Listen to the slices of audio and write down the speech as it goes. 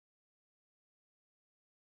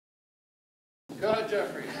Go ahead,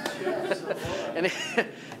 Jeffrey.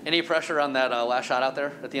 Any pressure on that last shot out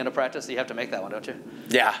there at the end of practice? You have to make that one, don't you?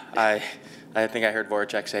 Yeah, I think I heard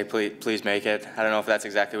Voracek say, please make it. I don't know if that's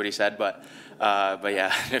exactly what he said, but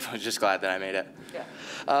yeah, I was just glad that I made it. Yeah.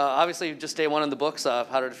 Obviously, just day one in the books.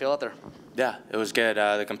 How did it feel out there? Yeah, it was good.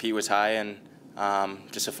 The compete was high, and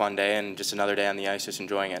just a fun day, and just another day on the ice, just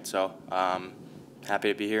enjoying it. So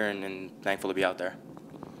happy to be here and thankful to be out there.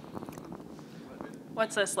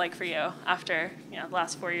 What's this like for you after the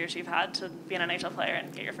last 4 years you've had to be an NHL player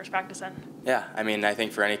and get your first practice in? Yeah, I mean, I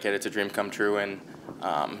think for any kid it's a dream come true, and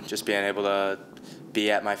just being able to be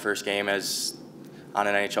at my first game as on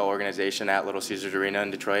an NHL organization at Little Caesars Arena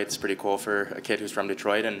in Detroit, it's pretty cool for a kid who's from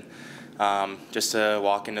Detroit, and just to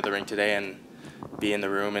walk into the rink today and be in the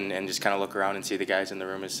room and just kind of look around and see the guys in the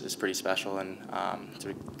room is pretty special, and it's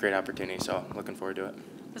a great opportunity, so looking forward to it.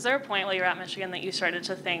 Was there a point while you were at Michigan that you started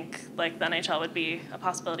to think like the NHL would be a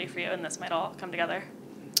possibility for you and this might all come together?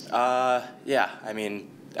 Yeah, I mean,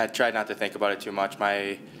 I tried not to think about it too much.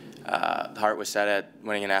 My heart was set at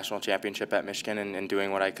winning a national championship at Michigan and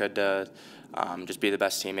doing what I could to just be the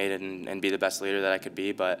best teammate and be the best leader that I could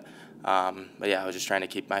be. But yeah, I was just trying to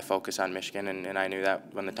keep my focus on Michigan, and I knew that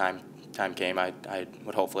when the time came, I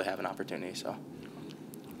would hopefully have an opportunity. So,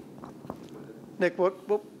 Nick,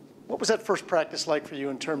 what was that first practice like for you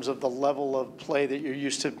in terms of the level of play that you're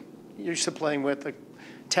used to playing with, the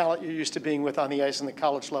talent you're used to being with on the ice and the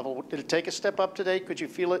college level? Did it take a step up today? Could you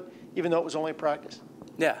feel it, even though it was only a practice?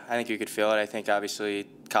 Yeah, I think you could feel it. I think obviously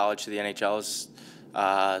college to the NHL is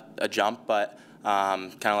a jump, but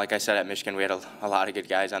kind of like I said at Michigan, we had a lot of good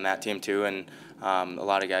guys on that team too, and a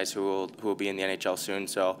lot of guys who will be in the NHL soon.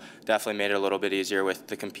 So definitely made it a little bit easier with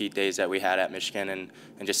the compete days that we had at Michigan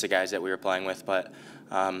and just the guys that we were playing with. But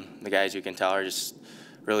the guys, you can tell, are just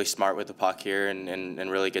really smart with the puck here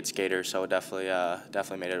and really good skaters. So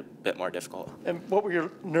definitely made it a bit more difficult. And what were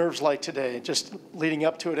your nerves like today, just leading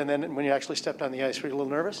up to it, and then when you actually stepped on the ice, were you a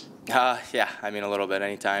little nervous? Yeah, I mean, a little bit.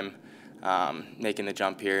 Anytime making the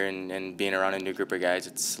jump here and being around a new group of guys,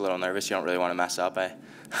 it's a little nervous. You don't really want to mess up.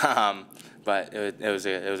 But it was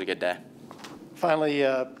a good day. Finally,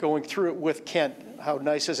 going through it with Kent, how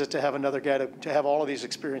nice is it to have another guy to have all of these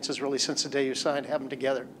experiences really since the day you signed, have them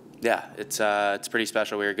together? Yeah, it's pretty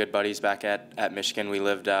special. We were good buddies back at Michigan. We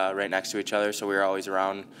lived right next to each other, so we were always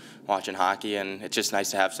around watching hockey, and it's just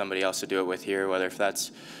nice to have somebody else to do it with here, whether if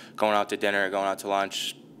that's going out to dinner or going out to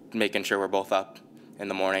lunch, making sure we're both up in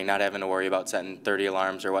the morning, not having to worry about setting 30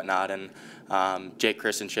 alarms or whatnot. And Jake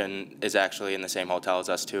Christensen is actually in the same hotel as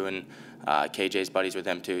us too, and KJ's buddies with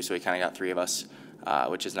him too, so we kind of got three of us,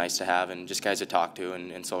 which is nice to have, and just guys to talk to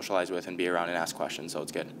and socialize with and be around and ask questions, so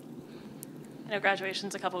it's good. I know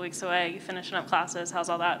graduation's a couple weeks away. You finishing up classes. How's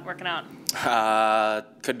all that working out?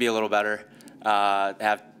 Could be a little better.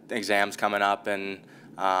 Have exams coming up and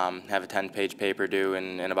have a 10-page paper due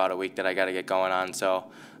in about a week that I got to get going on,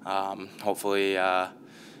 so hopefully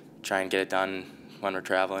try and get it done when we're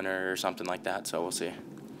traveling or something like that, so we'll see.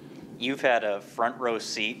 You've had a front row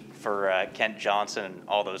seat for Kent Johnson and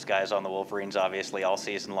all those guys on the Wolverines, obviously, all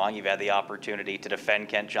season long. You've had the opportunity to defend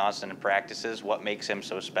Kent Johnson in practices. What makes him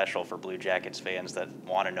so special for Blue Jackets fans that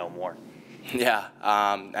want to know more? Yeah,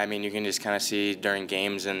 I mean, you can just kind of see during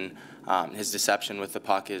games, and his deception with the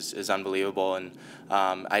puck is unbelievable. And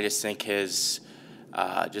I just think his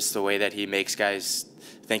just the way that he makes guys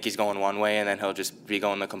think he's going one way, and then he'll just be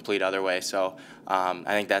going the complete other way. So I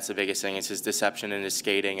think that's the biggest thing. It's his deception and his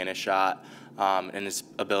skating and his shot and his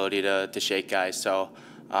ability to shake guys. So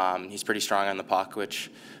he's pretty strong on the puck,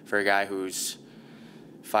 which for a guy who's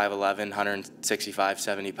 5'11", 165,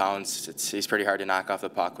 70 pounds, he's pretty hard to knock off the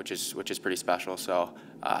puck, which is pretty special. So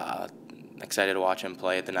excited to watch him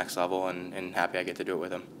play at the next level, and happy I get to do it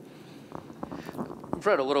with him. We've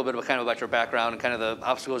read a little bit about your background and kind of the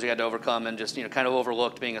obstacles you had to overcome and just, kind of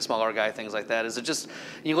overlooked being a smaller guy, things like that. Is it just,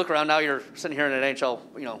 you look around now, you're sitting here in an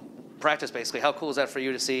NHL, practice basically. How cool is that for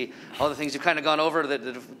you to see all the things you've kind of gone over that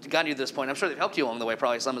have gotten you to this point? I'm sure they've helped you along the way,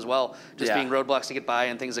 probably some as well, just being roadblocks to get by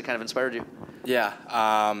and things that kind of inspired you. Yeah,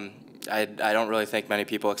 I don't really think many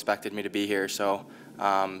people expected me to be here, so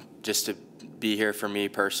just to be here for me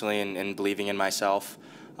personally and believing in myself,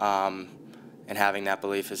 and having that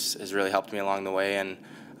belief has really helped me along the way. And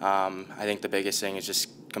I think the biggest thing is just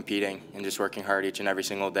competing and just working hard each and every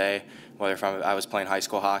single day, whether if I was playing high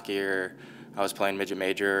school hockey or I was playing midget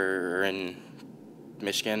major or in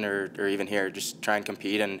Michigan or even here. Just try and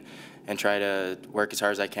compete and try to work as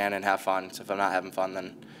hard as I can and have fun. So if I'm not having fun,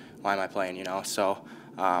 then why am I playing, So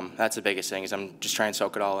that's the biggest thing is I'm just trying to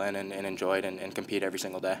soak it all in and enjoy it and compete every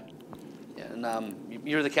single day. And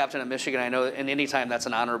you're the captain of Michigan. I know, and anytime that's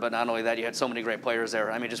an honor, but not only that, you had so many great players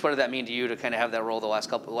there. I mean, just what did that mean to you to kind of have that role the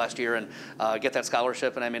last year and get that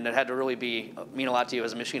scholarship? And I mean, it had to really mean a lot to you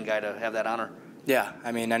as a Michigan guy to have that honor. Yeah,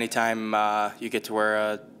 I mean, anytime you get to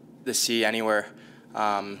wear the C anywhere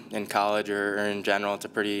in college or in general, it's a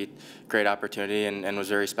pretty great opportunity and was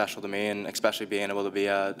very special to me. And especially being able to be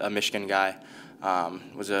a Michigan guy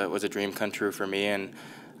was a dream come true for me. And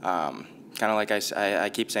kind of like I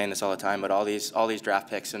keep saying this all the time, but all these draft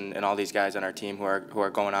picks and all these guys on our team who are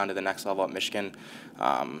going on to the next level at Michigan,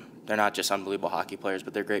 they're not just unbelievable hockey players,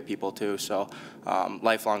 but they're great people too. So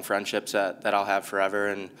lifelong friendships that I'll have forever,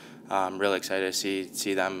 and I'm really excited to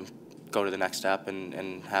see them go to the next step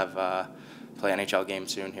and have play NHL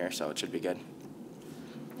games soon here. So it should be good.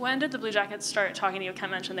 When did the Blue Jackets start talking to you? Ken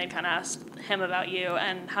mentioned they'd kind of asked him about you,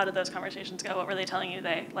 and how did those conversations go? What were they telling you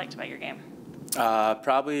they liked about your game?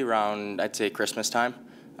 Probably around, I'd say, Christmas time.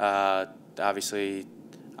 Obviously,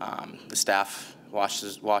 the staff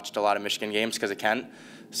watched a lot of Michigan games because of Kent.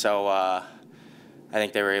 So I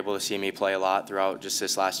think they were able to see me play a lot throughout just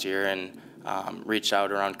this last year, and reached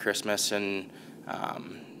out around Christmas and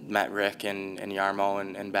met Rick and Yarmo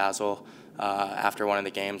and Basil after one of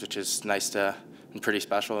the games, which is nice and pretty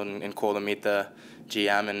special and cool to meet the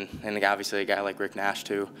GM and obviously a guy like Rick Nash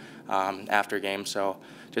too after games. So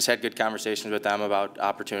just had good conversations with them about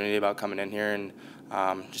opportunity, about coming in here and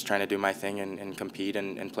just trying to do my thing and compete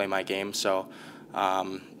and play my game. So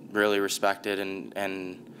really respected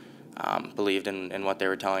and believed in what they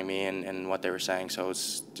were telling me and what they were saying. So it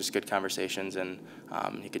was just good conversations, and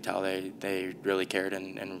you could tell they really cared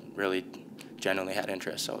and really genuinely had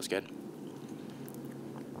interest. So it was good.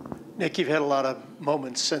 Nick, you've had a lot of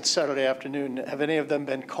moments since Saturday afternoon. Have any of them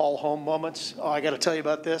been call-home moments? Oh, I got to tell you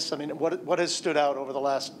about this. I mean, what has stood out over the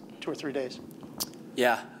last 2 or 3 days?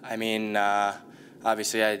 Yeah, I mean,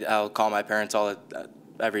 obviously I'll call my parents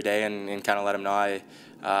every day and kind of let them know I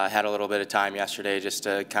had a little bit of time yesterday just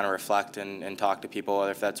to kind of reflect and talk to people,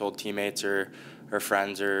 whether if that's old teammates or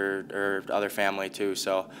friends or other family too.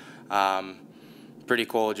 So pretty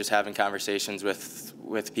cool just having conversations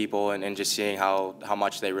with people and just seeing how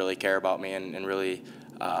much they really care about me and really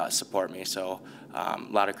support me. So a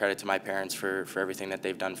lot of credit to my parents for everything that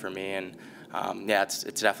they've done for me. And yeah,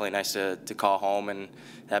 it's definitely nice to call home and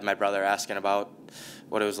have my brother asking about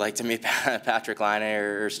what it was like to meet Patrick Laine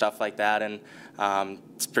or stuff like that. And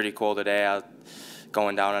it's pretty cool today.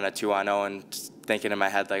 Going down on a 2-on-0 and thinking in my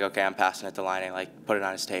head, like, okay, I'm passing it to Laine, like, put it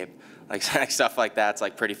on his tape. Like stuff like that. It's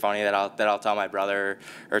like pretty funny that I'll tell my brother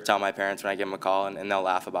or tell my parents when I give them a call, and they'll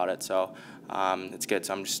laugh about it. So it's good.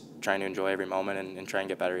 So I'm just trying to enjoy every moment and try and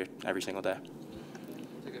get better every single day.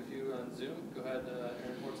 Take a few on Zoom. Go ahead,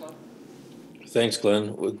 Aaron Portzlau. Thanks,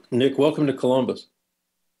 Glenn. Nick, welcome to Columbus.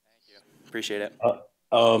 Thank you. Appreciate it.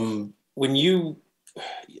 When you've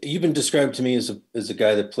been described to me as a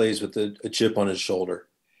guy that plays with a chip on his shoulder,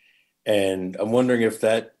 and I'm wondering if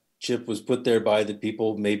that chip was put there by the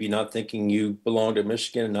people maybe not thinking you belonged to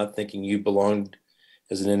Michigan and not thinking you belonged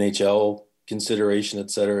as an NHL consideration,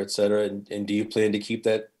 et cetera, et cetera. And do you plan to keep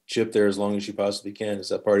that chip there as long as you possibly can? Is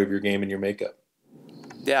that part of your game and your makeup?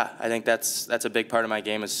 Yeah, I think that's a big part of my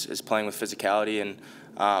game is playing with physicality and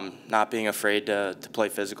not being afraid to play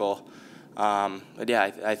physical. But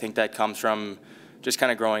yeah, I think that comes from just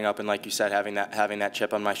kind of growing up and, like you said, having that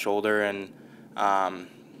chip on my shoulder and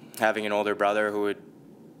having an older brother who would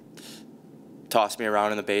toss me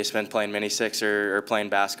around in the basement playing mini six or playing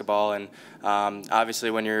basketball. And obviously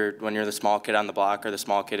when you're the small kid on the block or the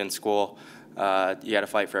small kid in school, you got to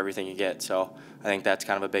fight for everything you get. So I think that's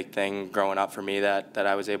kind of a big thing growing up for me that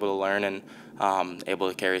I was able to learn and able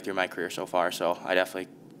to carry through my career so far. So I definitely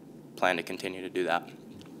plan to continue to do that.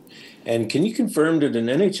 And can you confirm, did an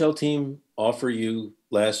NHL team offer you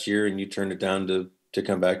last year and you turned it down to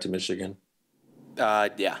come back to Michigan?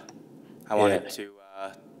 Yeah. I wanted to,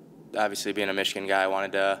 obviously being a Michigan guy, I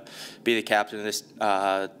wanted to be the captain of this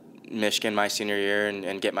Michigan my senior year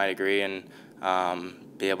and get my degree and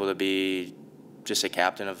be able to be just a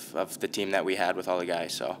captain of the team that we had with all the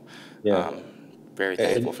guys. So very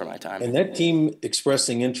thankful for my time. And that team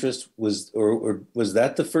expressing interest was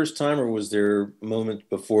that the first time, or was there a moment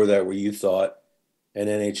before that where you thought an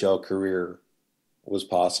NHL career was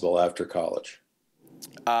possible after college?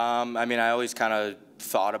 I mean, I always kind of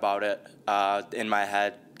thought about it in my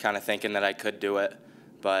head, kind of thinking that I could do it.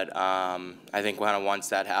 But I think once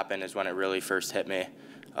that happened is when it really first hit me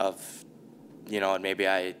of, maybe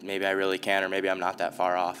I really can, or maybe I'm not that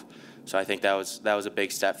far off. So I think that was a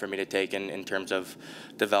big step for me to take in terms of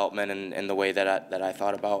development and the way that I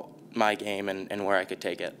thought about my game and where I could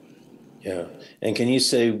take it. Yeah. And can you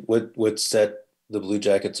say what set the Blue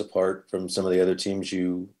Jackets apart from some of the other teams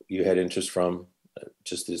you had interest from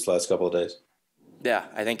just these last couple of days? Yeah,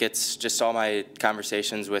 I think it's just all my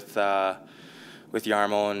conversations with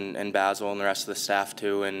Yarmo and Basil and the rest of the staff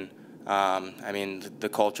too. And I mean, the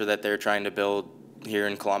culture that they're trying to build here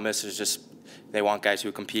in Columbus is just, they want guys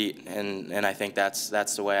who compete, and I think that's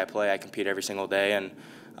the way I play. I compete every single day, and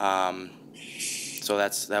so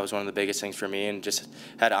that was one of the biggest things for me, and just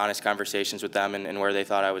had honest conversations with them and where they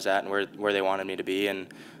thought I was at and where they wanted me to be.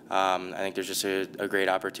 And I think there's just a great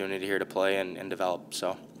opportunity here to play and develop.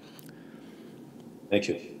 So. Thank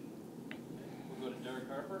you. We'll go to Derek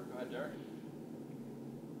Harper. Go ahead, Derek.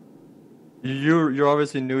 You're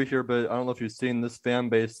obviously new here, but I don't know if you've seen this fan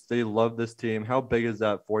base. They love this team. How big is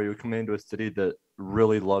that for you coming into a city that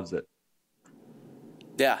really loves it?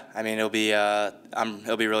 Yeah, I mean, it'll be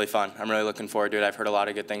really fun. I'm really looking forward to it. I've heard a lot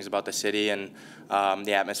of good things about the city and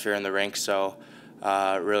the atmosphere in the rink, so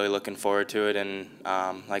really looking forward to it. And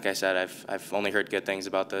like I said, I've only heard good things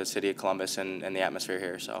about the city of Columbus and the atmosphere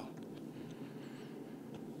here. So.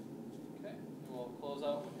 Okay, we'll close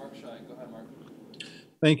out with Mark Schein. Go ahead, Mark.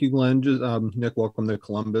 Thank you, Glenn. Just Nick, welcome to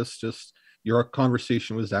Columbus. Just your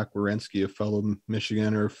conversation with Zach Werenski, a fellow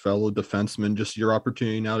Michiganer, fellow defenseman, just your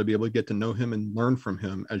opportunity now to be able to get to know him and learn from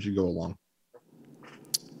him as you go along.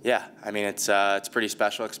 Yeah, I mean, it's pretty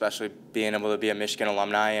special, especially being able to be a Michigan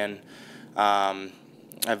alumni. And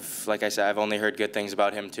like I said, I've only heard good things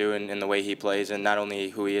about him too, and the way he plays, and not only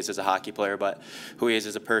who he is as a hockey player, but who he is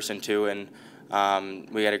as a person too. And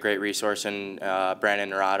we got a great resource in Brandon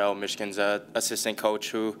Naurato, Michigan's assistant coach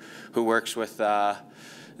who works with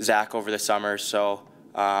Zach over the summer. So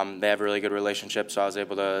they have a really good relationship. So I was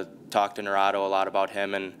able to talk to Naurato a lot about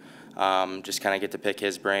him and just kind of get to pick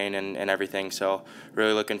his brain and everything. So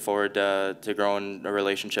really looking forward to growing a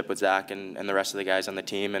relationship with Zach and the rest of the guys on the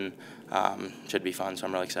team, and should be fun. So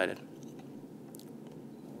I'm really excited.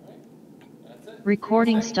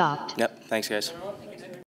 Recording stopped. Yep. Thanks, guys.